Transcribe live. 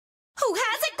Who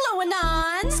has it glowing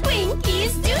on?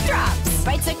 Squinkies Do Drops.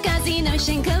 Bright sarcasm,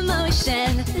 ocean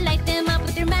commotion. Light them up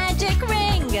with your magic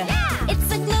ring. Yeah!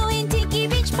 It's a glowing tiki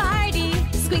beach party.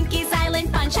 Squinkies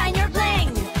Island fun, shine your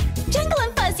bling. Jungle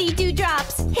and fuzzy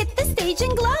dewdrops. Hit the stage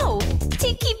and glow.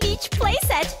 Tiki beach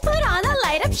playset. Put on a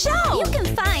light up show. You can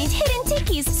find hidden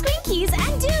tikis, squinkies,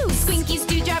 and doos. Squinkies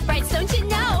Dewdrop Brights, don't you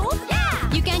know?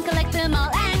 Yeah! You can collect them all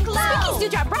and glow. Squinkies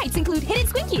Dewdrop Brights include hidden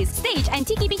squinkies, stage, and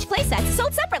tiki beach playsets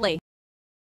sold separately.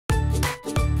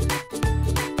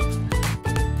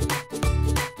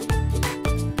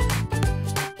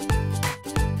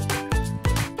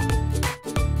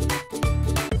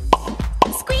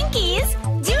 Squinkies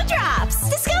Dewdrops.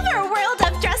 Discover a world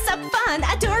of dress-up fun,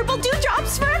 adorable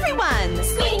dewdrops for everyone.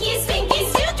 Squinkies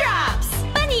Dewdrops.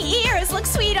 Bunny ears look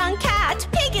sweet on cat.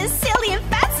 Pig is silly and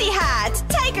fancy hat.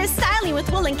 Tiger styling with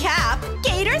woolen cap.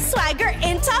 Gator swagger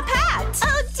in top hat.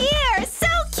 Oh dear, so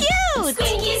cute.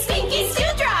 Squinkies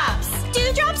Dewdrops.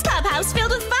 Dewdrops Clubhouse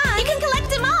filled with fun. You can collect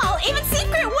them all, even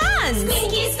secret ones.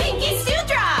 Squinkies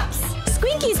Dewdrops.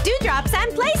 Squinkies Dewdrops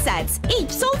and playsets, each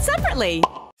sold separately.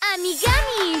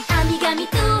 Amigami, amigami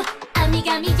tú,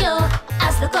 amigami yo.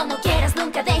 Hazlo como quieras,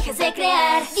 nunca dejes de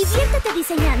crear. Diviértete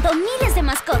diseñando miles de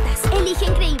mascotas. Elige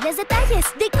increíbles detalles,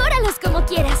 decóralos como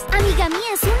quieras. Amigami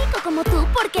es único como tú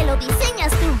porque lo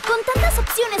diseñas tú. Con tantas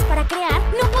opciones para crear,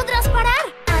 no podrás parar.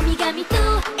 Amigami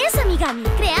tú, es Amigami,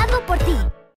 creado por ti.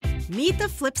 Meet the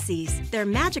Flipsies. They're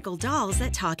magical dolls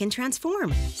that talk and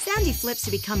transform. Sandy flips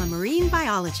to become a marine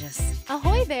biologist.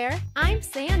 Ahoy there, I'm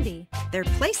Sandy. Their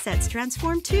playsets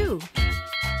transform too.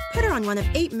 Put her on one of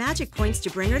 8 magic points to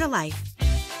bring her to life.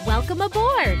 Welcome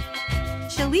aboard.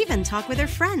 She'll even talk with her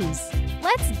friends.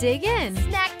 Let's dig in.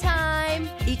 Snack time.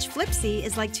 Each Flipsie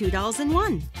is like 2 dolls in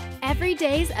one. Every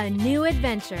day's a new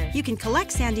adventure. You can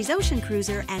collect Sandy's Ocean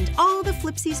Cruiser and all the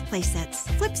Flipsies playsets.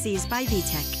 Flipsies by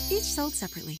VTech, each sold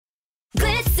separately.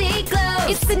 Glitzy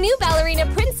Globes! It's the new ballerina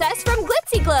princess from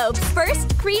Glitzy Globes.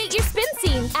 First, create your spin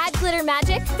scene. Add glitter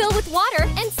magic, fill with water,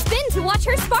 and spin to watch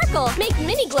her sparkle. Make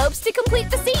mini globes to complete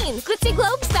the scene. Glitzy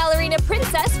Globes ballerina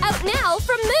princess out now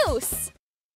from Moose.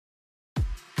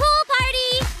 Pool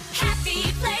party!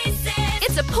 Happy places!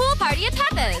 It's a pool party at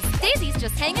Peppa's. Daisy's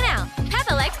just hanging out.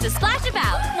 Peppa likes to splash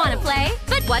about. Wanna play?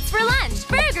 But what's for lunch?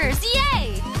 Burgers,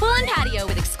 yay! Pool and patio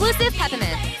with exclusive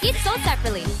peppermints. Each sold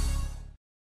separately.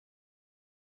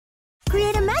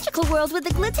 Create a magical world with the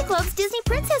Glitzy Globes Disney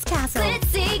Princess Castle.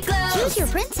 Glitzy Globes! Choose your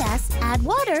princess, add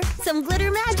water, some glitter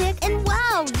magic, and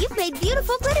wow, you've made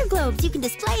beautiful glitter globes you can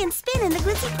display and spin in the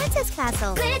Glitzy Princess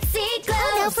Castle. Glitzy Globes!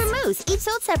 Oh, now for Moose, each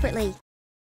sold separately.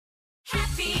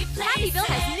 Happyville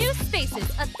has new spaces,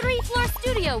 a 3-floor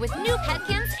studio with new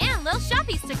petkins and little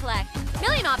shoppies to collect.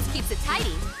 Million Ops keeps it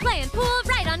tidy, play and pool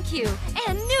right on cue,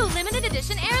 and new limited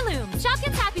edition heirlooms.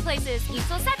 Shopkins Happy Places, each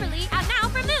sold separately, out now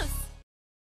for Moose.